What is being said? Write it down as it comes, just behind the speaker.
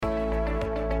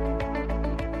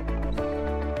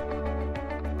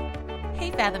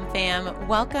Hey Fathom fam,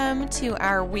 welcome to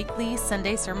our weekly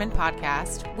Sunday sermon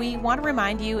podcast. We want to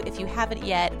remind you, if you haven't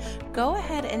yet, go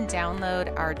ahead and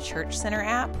download our Church Center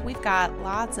app. We've got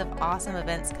lots of awesome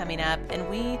events coming up and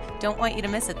we don't want you to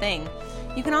miss a thing.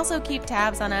 You can also keep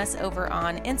tabs on us over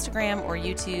on Instagram or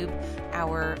YouTube,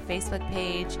 our Facebook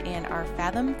page, and our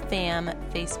Fathom Fam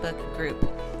Facebook group.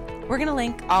 We're going to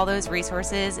link all those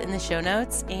resources in the show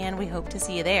notes, and we hope to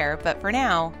see you there. But for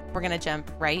now, we're going to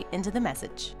jump right into the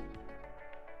message.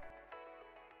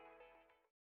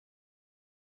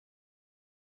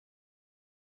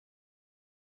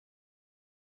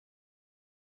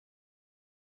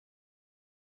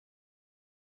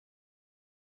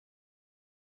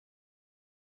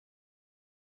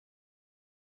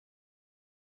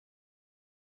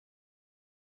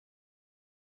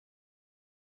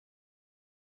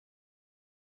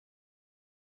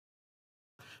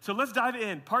 So let's dive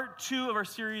in. Part 2 of our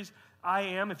series, I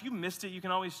Am. If you missed it, you can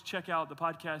always check out the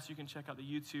podcast. You can check out the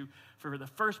YouTube for the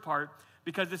first part,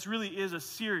 because this really is a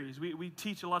series. We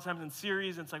teach a lot of times in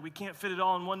series, and it's like we can't fit it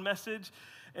all in one message.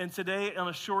 And today, on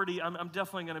a shorty, I'm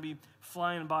definitely going to be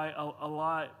flying by a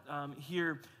lot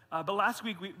here. But last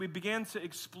week, we began to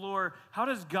explore, how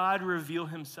does God reveal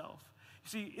himself? You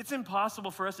see, it's impossible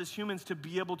for us as humans to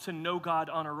be able to know God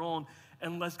on our own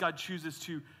unless God chooses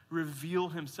to reveal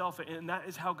himself. And that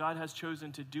is how God has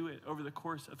chosen to do it over the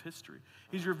course of history.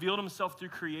 He's revealed himself through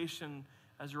creation,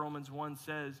 as Romans 1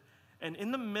 says. And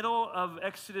in the middle of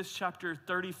Exodus chapter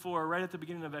 34, right at the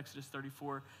beginning of Exodus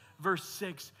 34, verse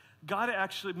 6,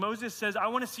 Moses says, I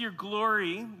want to see your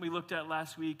glory, we looked at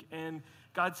last week, and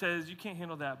God says, you can't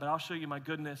handle that, but I'll show you my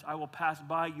goodness. I will pass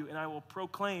by you, and I will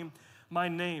proclaim my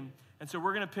name. And so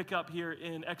we're going to pick up here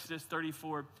in Exodus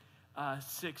 34,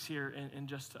 6 here in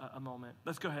just a moment.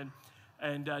 Let's go ahead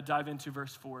and dive into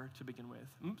verse 4 to begin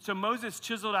with. So Moses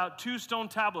chiseled out 2 stone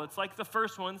tablets like the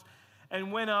first ones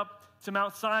and went up to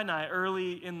Mount Sinai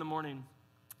early in the morning,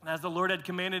 as the Lord had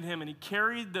commanded him, and he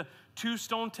carried the 2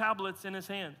 stone tablets in his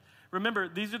hand. Remember,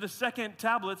 these are the second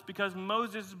tablets because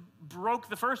Moses broke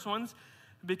the first ones,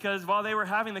 because while they were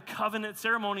having the covenant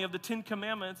ceremony of the 10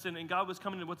 Commandments and God was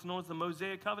coming to what's known as the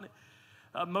Mosaic Covenant,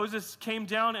 Moses came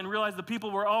down and realized the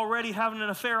people were already having an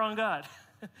affair on God.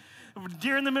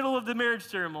 During the middle of the marriage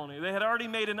ceremony, they had already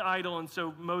made an idol, and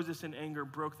so Moses in anger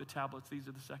broke the tablets. These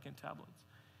are the second tablets.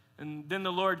 And then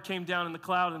the Lord came down in the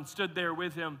cloud and stood there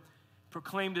with him,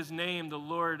 proclaimed his name, the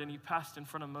Lord, and he passed in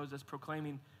front of Moses,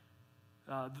 proclaiming,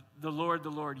 the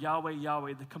Lord, Yahweh,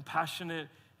 Yahweh, the compassionate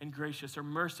and gracious, or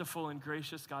merciful and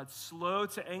gracious God, slow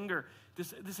to anger.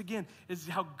 This again is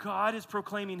how God is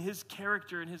proclaiming his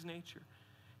character and his nature.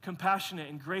 Compassionate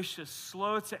and gracious,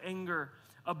 slow to anger,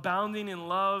 abounding in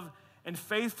love and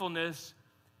faithfulness,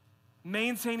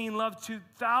 maintaining love to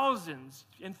thousands,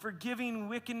 and forgiving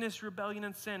wickedness, rebellion,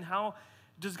 and sin. How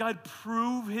does God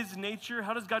prove his nature?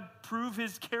 How does God prove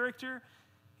his character?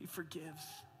 He forgives.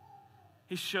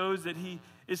 He shows that he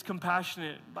is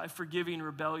compassionate by forgiving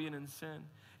rebellion and sin.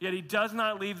 Yet he does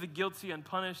not leave the guilty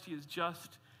unpunished. He is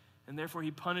just, and therefore he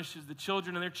punishes the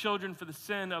children and their children for the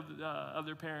sin of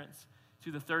their parents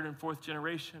to the 3rd and 4th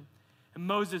generation. And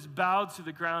Moses bowed to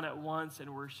the ground at once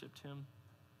and worshiped him.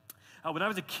 When I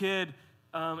was a kid,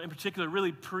 in particular,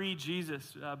 really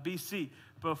pre-Jesus, BC,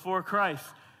 before Christ,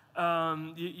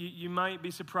 you might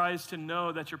be surprised to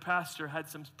know that your pastor had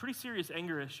some pretty serious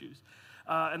anger issues.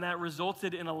 And that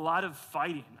resulted in a lot of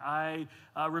fighting. I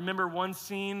remember one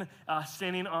scene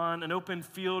standing on an open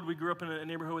field. We grew up in a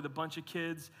neighborhood with a bunch of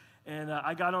kids. And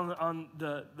I got on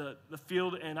the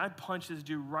field, and I punched this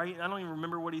dude right. I don't even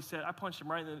remember what he said. I punched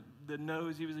him right in the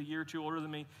nose. He was a year or two older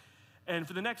than me. And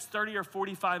for the next 30 or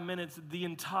 45 minutes, the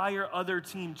entire other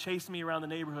team chased me around the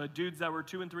neighborhood. Dudes that were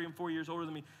 2 and 3 and 4 years older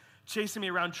than me, chasing me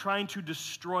around, trying to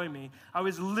destroy me. I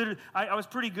was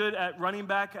pretty good at running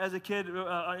back as a kid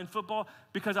in football,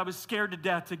 because I was scared to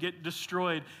death to get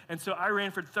destroyed. And so I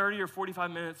ran for 30 or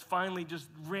 45 minutes, finally just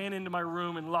ran into my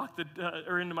room and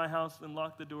into my house and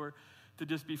locked the door to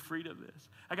just be freed of this.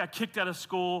 I got kicked out of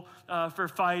school for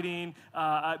fighting.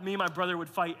 Me and my brother would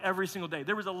fight every single day.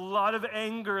 There was a lot of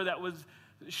anger that was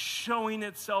showing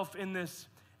itself in this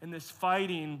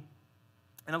fighting.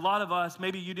 And a lot of us,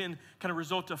 maybe you didn't kind of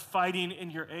resort to fighting in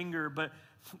your anger, but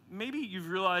maybe you've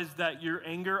realized that your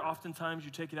anger, oftentimes you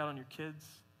take it out on your kids,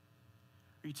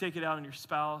 or you take it out on your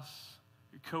spouse,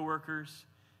 your coworkers.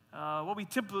 What we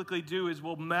typically do is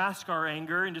we'll mask our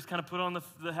anger and just kind of put on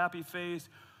the happy face,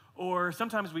 or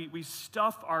sometimes we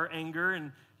stuff our anger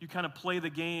and you kind of play the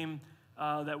game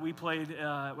that we played when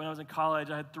I was in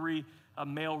college. I had 3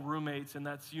 male roommates, and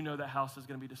that's, that house is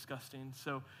going to be disgusting.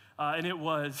 So, and it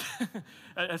was,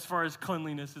 as far as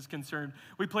cleanliness is concerned.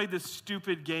 We played this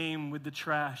stupid game with the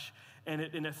trash, and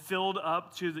it filled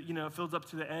up to it fills up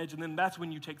to the edge, and then that's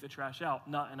when you take the trash out.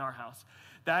 Not in our house.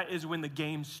 That is when the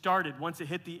game started. Once it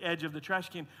hit the edge of the trash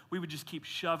can, we would just keep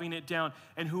shoving it down,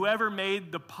 and whoever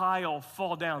made the pile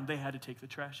fall down, they had to take the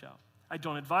trash out. I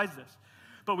don't advise this.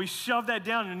 But we shove that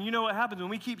down, and you know what happens?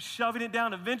 When we keep shoving it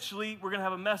down, eventually we're going to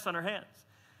have a mess on our hands.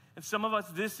 And some of us,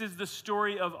 this is the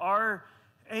story of our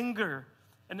anger.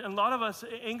 And a lot of us,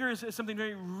 anger is something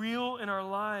very real in our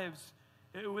lives,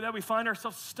 that we find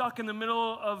ourselves stuck in the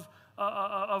middle of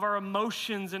our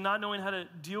emotions and not knowing how to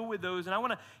deal with those. And I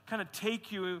want to kind of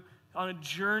take you on a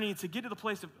journey to get to the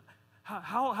place of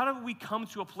how do we come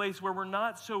to a place where we're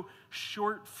not so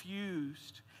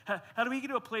short-fused? How do we get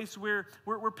to a place where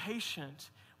we're patient?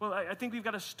 Well, I think we've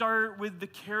got to start with the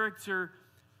character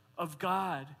of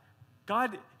God.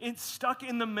 God, it's stuck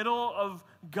in the middle of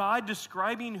God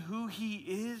describing who he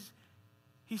is.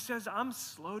 He says, I'm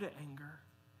slow to anger.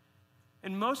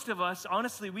 And most of us,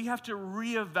 honestly, we have to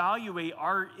reevaluate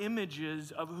our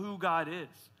images of who God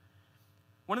is.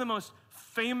 One of the most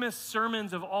famous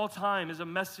sermons of all time is a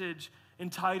message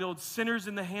entitled Sinners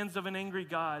in the Hands of an Angry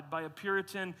God by a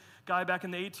Puritan guy back in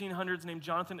the 1800s named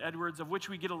Jonathan Edwards, of which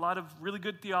we get a lot of really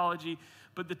good theology,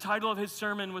 but the title of his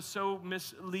sermon was so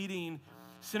misleading.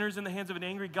 Sinners in the Hands of an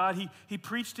Angry God. He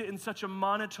preached it in such a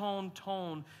monotone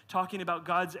tone, talking about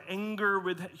God's anger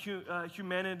with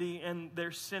humanity and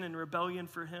their sin and rebellion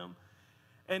for him.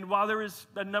 And while there is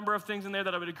a number of things in there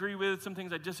that I would agree with, some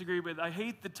things I disagree with, I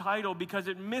hate the title because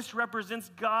it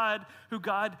misrepresents God, who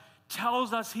God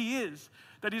tells us he is.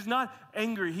 That he's not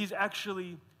angry, he's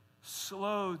actually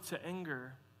slow to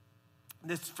anger.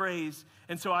 This phrase,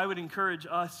 and so I would encourage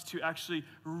us to actually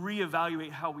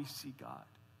reevaluate how we see God.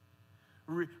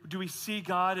 Do we see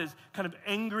God as kind of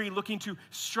angry, looking to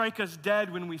strike us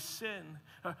dead when we sin?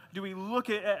 Do we look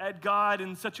at God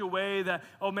in such a way that,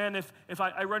 oh man, if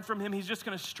I run from him, he's just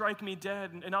going to strike me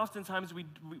dead? And oftentimes we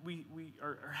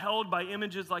are held by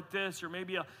images like this, or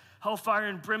maybe a hellfire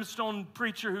and brimstone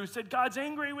preacher who said, God's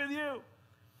angry with you.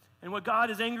 And what God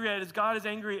is angry at is God is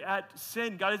angry at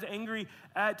sin. God is angry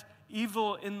at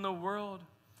evil in the world.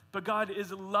 But God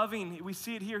is loving. We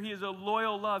see it here. He is a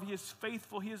loyal love. He is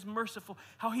faithful. He is merciful.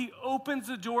 How he opens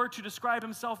the door to describe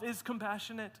himself is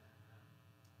compassionate.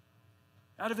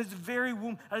 Out of his very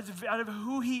womb, out of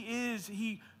who he is,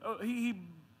 he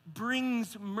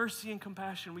brings mercy and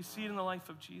compassion. We see it in the life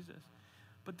of Jesus.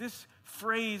 But this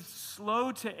phrase,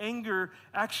 slow to anger,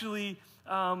 actually,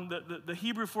 the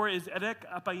Hebrew for it is erek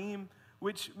apayim,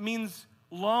 which means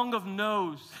long of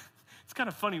nose. It's kind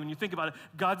of funny when you think about it.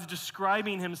 God's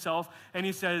describing himself, and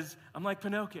he says, I'm like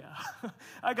Pinocchio.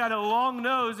 I got a long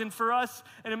nose, and for us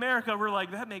in America, we're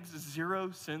like, that makes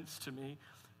zero sense to me,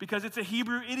 because it's a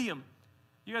Hebrew idiom.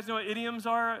 You guys know what idioms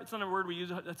are? It's not a word we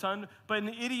use a ton, but an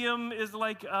idiom is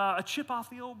like a chip off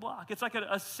the old block. It's like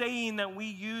a saying that we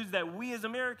use that we as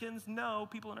Americans know,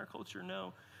 people in our culture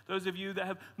know. Those of you that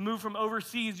have moved from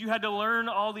overseas, you had to learn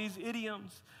all these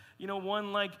idioms.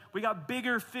 One like, we got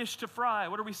bigger fish to fry.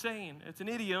 What are we saying? It's an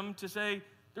idiom to say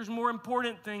there's more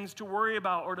important things to worry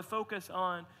about or to focus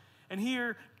on. And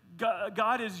here,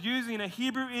 God is using a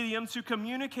Hebrew idiom to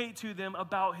communicate to them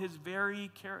about his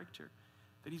very character,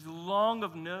 that he's long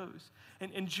of nose.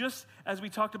 And just as we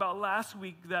talked about last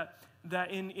week,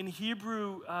 that in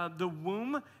Hebrew, the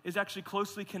womb is actually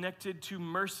closely connected to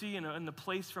mercy and the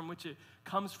place from which it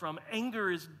comes from.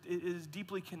 Anger is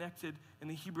deeply connected in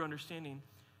the Hebrew understanding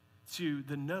to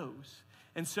the nose.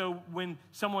 And so when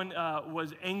someone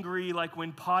was angry, like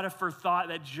when Potiphar thought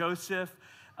that Joseph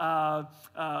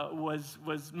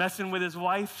was messing with his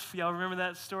wife, y'all remember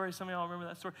that story? Some of y'all remember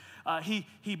that story?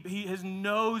 His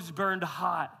nose burned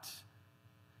hot.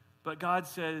 But God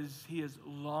says he is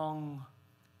long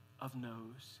of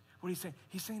nose. What he's saying?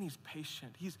 He's saying he's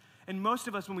patient. And most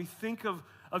of us, when we think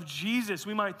of Jesus,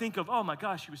 we might think of, oh my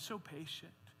gosh, he was so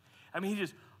patient. I mean, he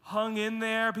just hung in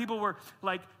there. People were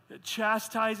like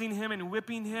chastising him and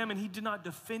whipping him, and he did not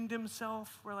defend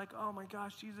himself. We're like, oh my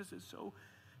gosh, Jesus is so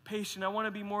patient. I want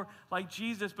to be more like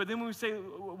Jesus. But then when we say,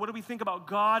 what do we think about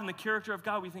God and the character of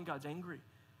God? We think God's angry.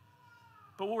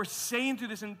 But what we're saying through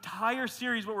this entire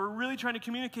series, what we're really trying to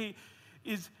communicate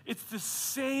is it's the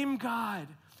same God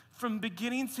from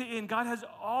beginning to end. God has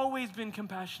always been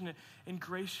compassionate and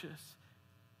gracious.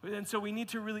 And so we need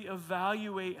to really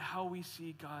evaluate how we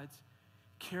see God's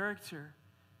character.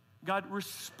 God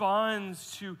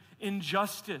responds to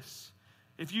injustice.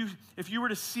 If you were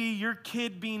to see your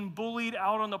kid being bullied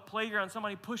out on the playground,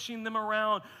 somebody pushing them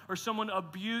around, or someone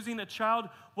abusing a child,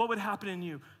 what would happen in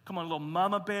you? Come on, a little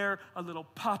mama bear, a little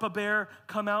papa bear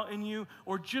come out in you,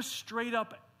 or just straight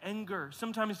up anger,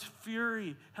 sometimes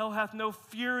fury. Hell hath no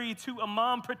fury to a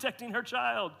mom protecting her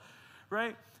child,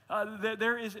 right?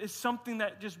 There is something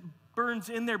that just burns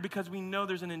in there because we know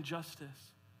there's an injustice.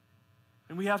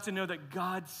 And we have to know that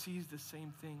God sees the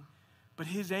same thing. But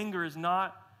his anger is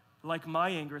not like my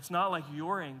anger. It's not like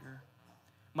your anger.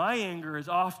 My anger is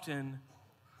often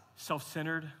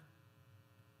self-centered,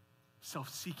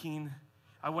 self-seeking.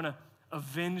 I want to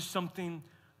avenge something.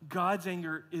 God's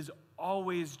anger is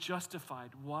always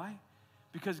justified. Why?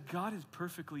 Because God is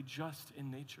perfectly just in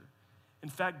nature. In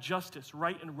fact, justice,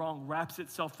 right and wrong, wraps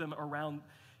itself around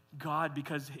God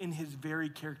because in his very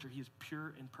character, he is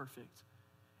pure and perfect.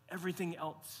 Everything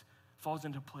else falls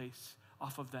into place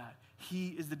off of that. He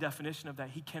is the definition of that.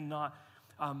 He cannot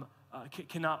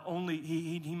only,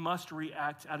 he must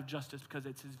react out of justice because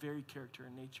it's his very character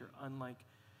and nature, unlike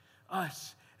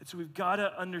us. And so we've got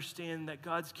to understand that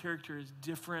God's character is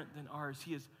different than ours.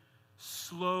 He is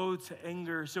slow to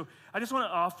anger. So I just want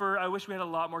to offer, I wish we had a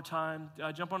lot more time.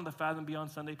 Jump onto the Fathom Beyond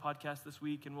Sunday podcast this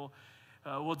week, and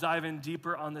we'll dive in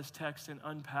deeper on this text and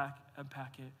unpack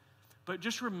it. But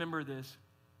just remember this.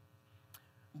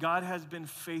 God has been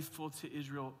faithful to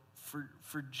Israel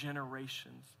for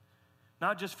generations,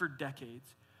 not just for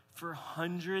decades, for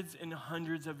hundreds and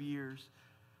hundreds of years.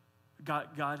 God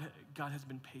has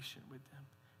been patient with them.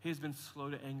 He has been slow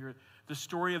to anger. The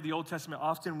story of the Old Testament,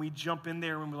 often we jump in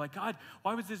there and we're like, God,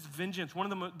 why was this vengeance? One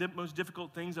of the most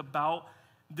difficult things about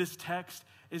this text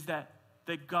is that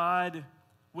God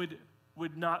would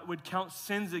count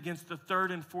sins against the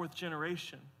third and fourth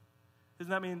generation. Doesn't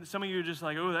that mean some of you are just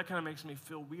like, oh, that kind of makes me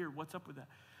feel weird. What's up with that?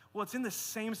 Well, it's in the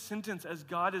same sentence as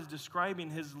God is describing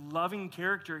his loving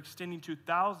character extending to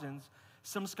thousands.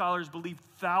 Some scholars believe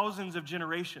thousands of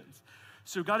generations.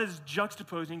 So God is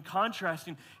juxtaposing,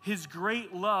 contrasting his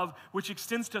great love, which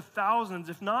extends to thousands,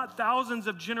 if not thousands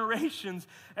of generations,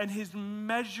 and his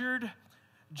measured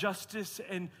justice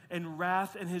and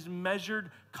wrath and his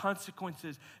measured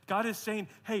consequences. God is saying,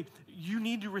 hey, you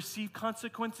need to receive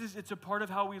consequences. It's a part of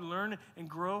how we learn and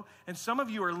grow. And some of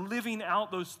you are living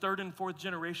out those third and fourth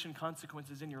generation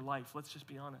consequences in your life. Let's just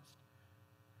be honest.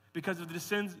 Because of the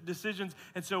decisions.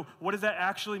 And so what does that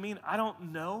actually mean? I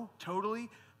don't know totally.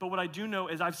 But what I do know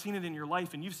is I've seen it in your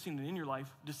life, and you've seen it in your life.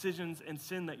 Decisions and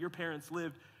sin that your parents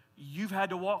lived, you've had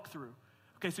to walk through.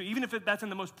 Okay, so even if that's in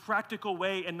the most practical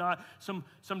way and not some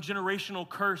generational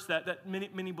curse that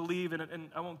many believe,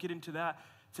 and I won't get into that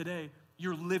today,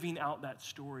 you're living out that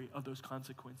story of those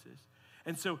consequences.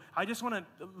 And so I just want to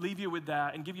leave you with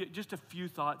that and give you just a few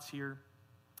thoughts here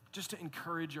just to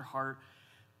encourage your heart.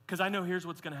 Because I know here's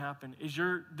what's going to happen, is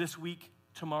this week,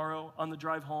 tomorrow, on the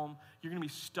drive home, you're going to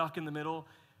be stuck in the middle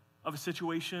of a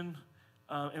situation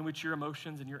in which your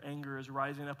emotions and your anger is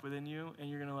rising up within you, and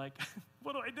you're going to like,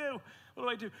 what do I do? What do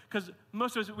I do? Because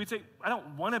most of us, we'd say, I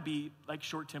don't want to be like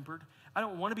short-tempered. I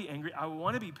don't want to be angry. I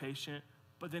want to be patient.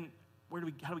 But then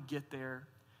how do we get there?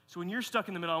 So when you're stuck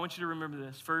in the middle, I want you to remember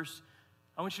this. First,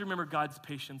 I want you to remember God's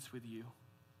patience with you.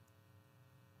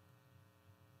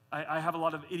 I have a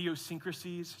lot of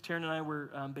idiosyncrasies. Taryn and I were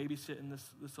babysitting this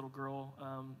little girl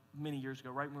many years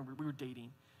ago, right when we were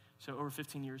dating, so over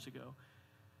 15 years ago.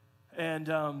 And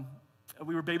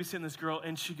we were babysitting this girl,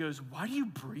 and she goes, why do you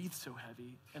breathe so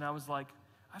heavy? And I was like,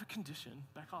 I have a condition,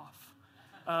 back off.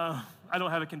 I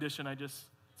don't have a condition, it's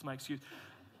my excuse.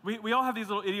 We all have these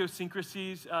little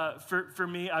idiosyncrasies. For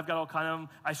me, I've got all kind of them.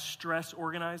 I stress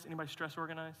organize. Anybody stress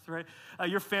organized, right?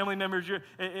 Your family members,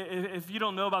 if you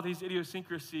don't know about these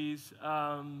idiosyncrasies,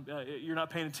 you're not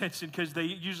paying attention because they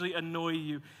usually annoy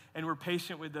you, and we're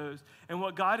patient with those. And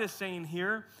what God is saying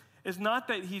here is not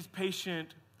that he's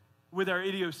patient with our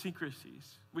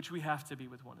idiosyncrasies, which we have to be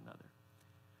with one another.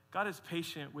 God is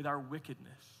patient with our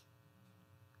wickedness,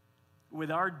 with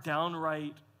our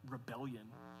downright rebellion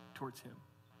towards him.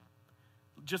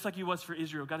 Just like he was for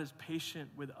Israel, God is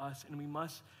patient with us, and we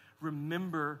must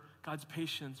remember God's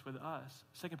patience with us.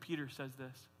 2 Peter says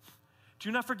this, do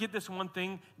not forget this one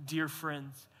thing, dear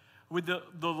friends. With the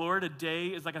Lord, a day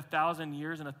is like 1,000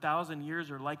 years, and 1,000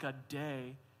 years are like a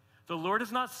day. The Lord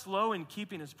is not slow in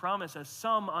keeping his promise, as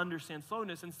some understand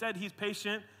slowness. Instead, he's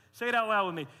patient. Say it out loud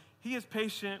with me. He is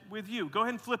patient with you. Go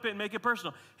ahead and flip it and make it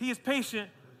personal. He is patient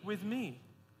with me.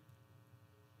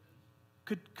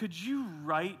 Could you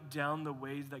write down the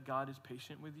ways that God is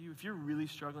patient with you if you're really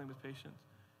struggling with patience?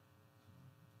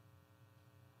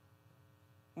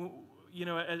 You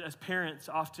know, as parents,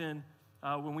 often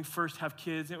when we first have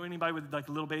kids. Anybody with like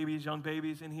little babies, young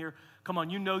babies in here? Come on,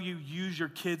 you know you use your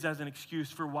kids as an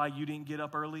excuse for why you didn't get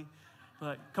up early.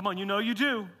 Like, come on, you know you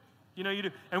do. You know you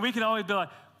do. And we can always be like,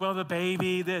 well, the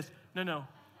baby, this. No.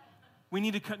 We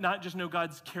need to not just know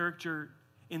God's character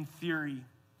in theory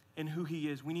and who he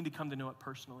is. We need to come to know it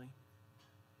personally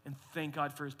and thank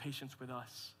God for his patience with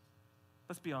us.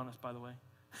 Let's be honest, by the way.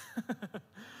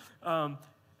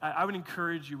 I would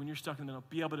encourage you when you're stuck in the middle,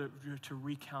 be able to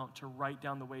recount, to write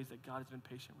down the ways that God has been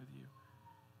patient with you.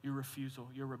 Your refusal,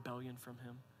 your rebellion from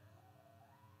him,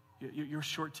 your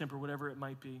short temper, whatever it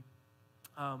might be.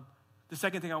 The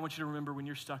second thing I want you to remember when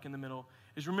you're stuck in the middle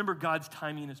is remember God's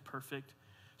timing is perfect.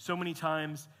 So many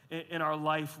times in our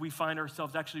life, we find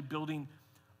ourselves actually building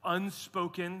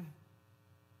unspoken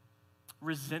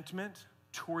resentment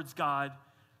towards God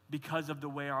because of the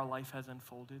way our life has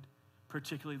unfolded,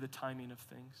 particularly the timing of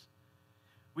things.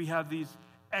 We have these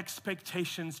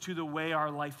expectations to the way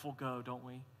our life will go, don't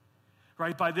we?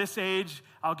 Right? By this age,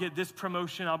 I'll get this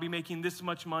promotion, I'll be making this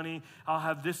much money, I'll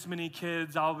have this many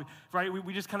kids, right?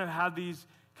 We just kind of have these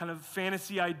kind of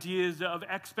fantasy ideas of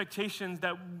expectations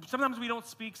that sometimes we don't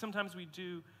speak, sometimes we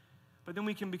do, but then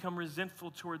we can become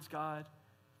resentful towards God.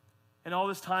 And all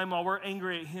this time, while we're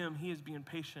angry at him, he is being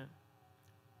patient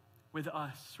with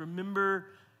us. Remember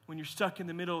when you're stuck in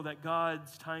the middle that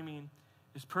God's timing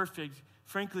is perfect.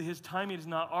 Frankly, his timing is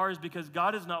not ours because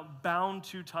God is not bound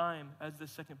to time, as the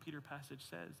 2 Peter passage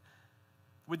says.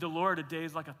 With the Lord, a day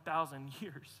is like 1,000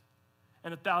 years.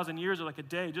 And 1,000 years are like a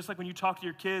day. Just like when you talk to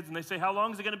your kids and they say, how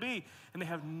long is it going to be? And they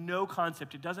have no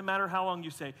concept. It doesn't matter how long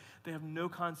you say. They have no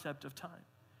concept of time.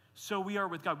 So we are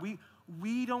with God. We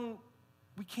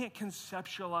can't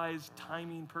conceptualize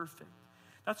timing perfect.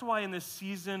 That's why in this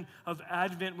season of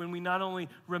Advent, when we not only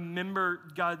remember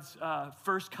God's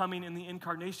first coming in the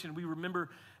incarnation, we remember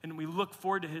and we look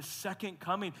forward to his second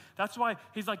coming. That's why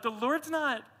he's like, the Lord's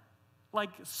not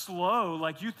like slow,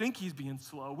 like you think he's being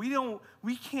slow. We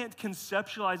can't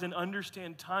conceptualize and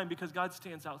understand time because God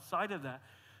stands outside of that.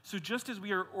 So just as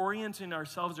we are orienting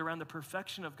ourselves around the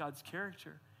perfection of God's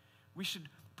character, we should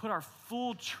put our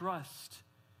full trust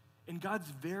in God's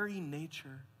very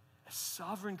nature as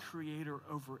sovereign creator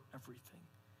over everything.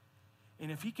 And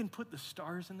if he can put the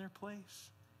stars in their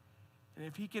place, and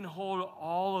if he can hold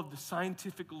all of the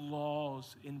scientific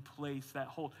laws in place that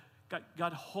hold,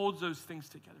 God holds those things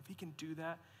together. If he can do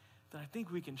that, then I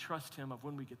think we can trust him of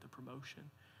when we get the promotion.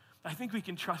 I think we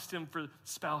can trust him for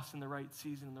spouse in the right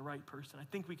season and the right person. I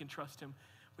think we can trust him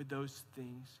with those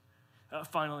things.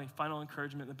 Finally, final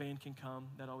encouragement, the band can come.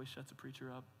 That always shuts a preacher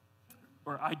up.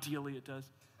 Or ideally it does.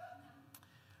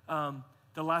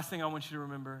 The last thing I want you to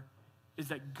remember is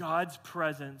that God's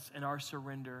presence and our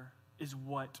surrender is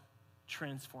what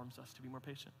transforms us to be more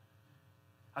patient.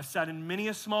 I've sat in many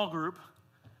a small group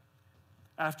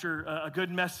after a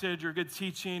good message or a good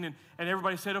teaching, and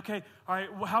everybody said, okay, all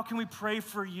right, well, how can we pray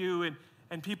for you?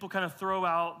 And people kind of throw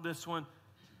out this one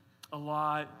a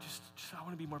lot. Just I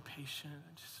want to be more patient.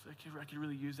 I could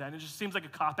really use that. And it just seems like a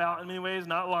cop-out in many ways,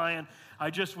 not lying.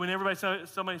 When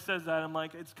somebody says that, I'm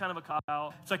like, it's kind of a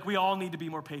cop-out. It's like we all need to be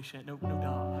more patient. No duh,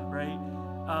 right?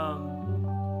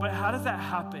 But how does that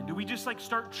happen? Do we just like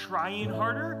start trying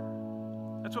harder?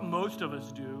 That's what most of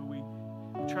us do. We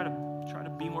try to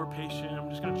be more patient. I'm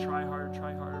just going to try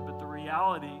harder. But the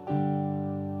reality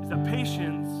is that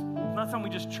patience is not something we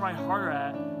just try harder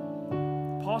at.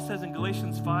 Paul says in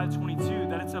Galatians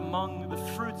 5:22 that it's among the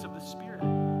fruits of the Spirit.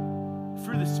 The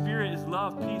fruit of the Spirit is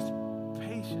love, peace,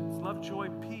 patience. Love, joy,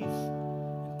 peace,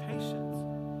 and patience.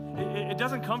 It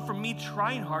doesn't come from me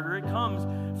trying harder. It comes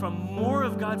from more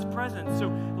of God's presence. So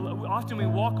often we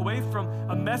walk away from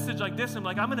a message like this and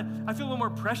I'm like, I feel a little more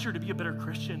pressure to be a better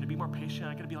Christian, to be more patient.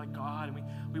 I got to be like God. And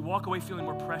we walk away feeling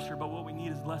more pressure, but what we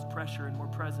need is less pressure and more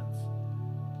presence.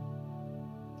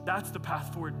 That's the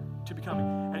path forward to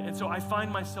becoming. And so I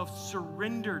find myself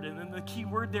surrendered. And then the key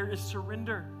word there is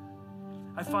surrender.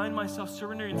 I find myself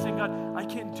surrendering and saying, God, I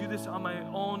can't do this on my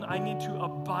own. I need to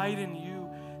abide in you.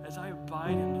 As I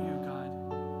abide in you, God,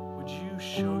 would you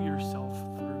show yourself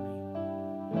through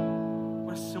me?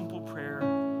 What a simple prayer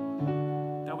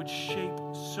that would shape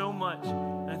so much.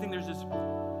 And I think there's this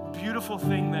beautiful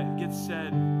thing that gets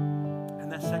said in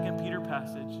that 2 Peter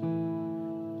passage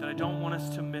that I don't want us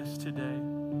to miss today.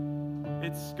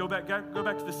 It's go back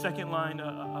to the second line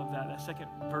of that second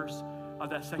verse of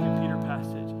that 2 Peter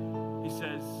passage. He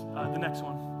says, the next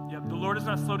one. Yep, the Lord is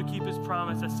not slow to keep his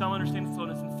promise, as some understand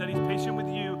slowness. Instead, he's patient with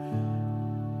you,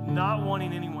 not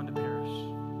wanting anyone to perish.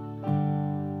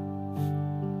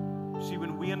 See,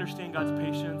 when we understand God's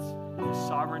patience and his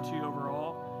sovereignty over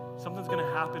all, something's going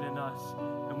to happen in us,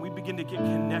 and we begin to get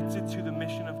connected to the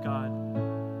mission of God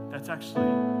that's actually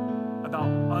about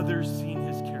others seeing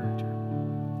his character.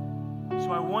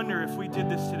 So I wonder if we did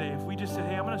this today, if we just said,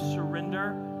 hey, I'm going to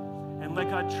surrender and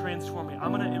let God transform me.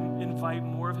 I'm going to invite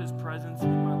more of his presence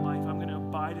in my life. I'm going to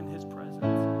abide in his presence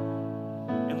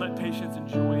and let patience and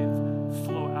joy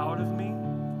flow out of me.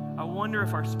 I wonder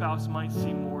if our spouse might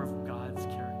see more of God's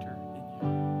character in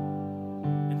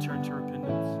you and turn to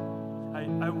repentance.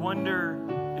 I wonder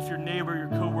if your neighbor, your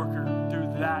coworker,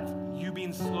 through that, you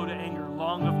being slow to anger,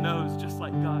 long of nose, just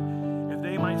like God, if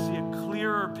they might see a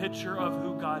clearer picture of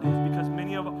who God is, because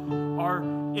many of our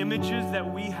images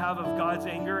that we have of God's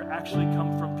anger actually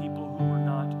come from people who were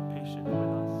not patient with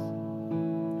us,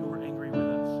 who were angry with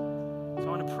us. So I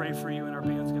want to pray for you, and our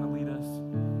band's going to lead us,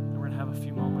 and we're going to have a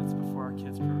few moments before our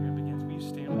kids' program begins. Will you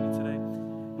stand with me today?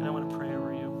 And I want to pray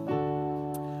over you.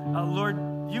 Lord,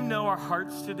 you know our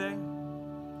hearts today.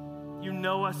 You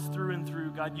know us through and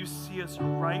through, God. You see us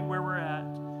right where we're at.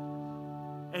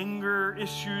 Anger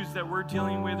issues that we're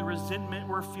dealing with, resentment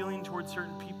we're feeling towards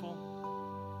certain people.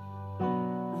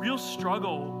 Real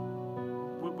struggle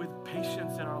with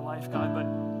patience in our life, God. But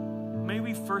may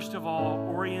we first of all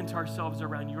orient ourselves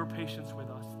around your patience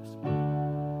with us this morning.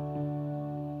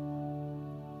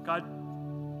 God,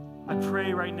 I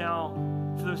pray right now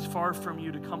for those far from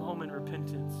you to come home in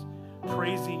repentance,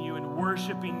 praising you and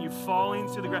worshiping you, falling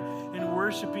to the ground and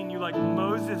worshiping you like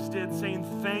Moses did, saying,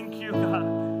 thank you, God,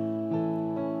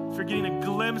 for getting a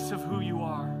glimpse of who you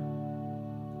are,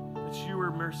 that you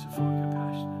are merciful and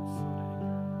compassionate, slow to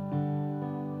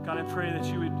anger. God, I pray that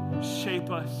you would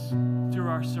shape us through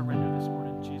our surrender this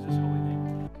morning, in Jesus' holy name.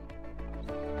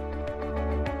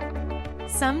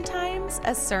 Sometimes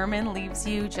a sermon leaves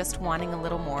you just wanting a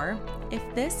little more. If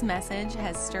this message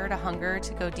has stirred a hunger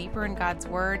to go deeper in God's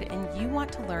Word and you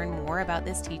want to learn more about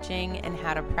this teaching and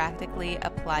how to practically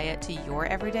apply it to your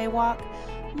everyday walk,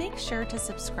 make sure to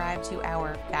subscribe to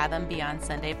our Fathom Beyond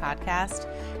Sunday podcast.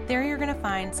 There you're going to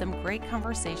find some great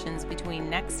conversations between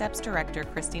Next Steps Director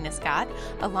Christina Scott,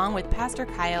 along with Pastor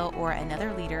Kyle or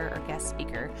another leader or guest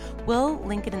speaker. We'll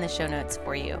link it in the show notes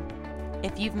for you.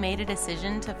 If you've made a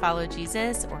decision to follow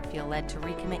Jesus or feel led to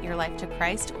recommit your life to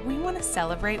Christ, we want to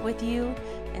celebrate with you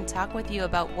and talk with you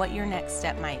about what your next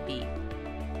step might be.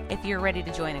 If you're ready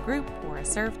to join a group or a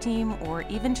serve team or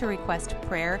even to request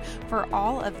prayer for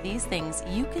all of these things,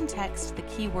 you can text the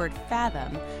keyword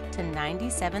FATHOM to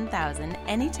 97,000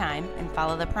 anytime and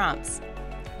follow the prompts.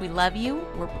 We love you,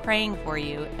 we're praying for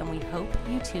you, and we hope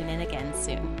you tune in again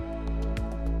soon.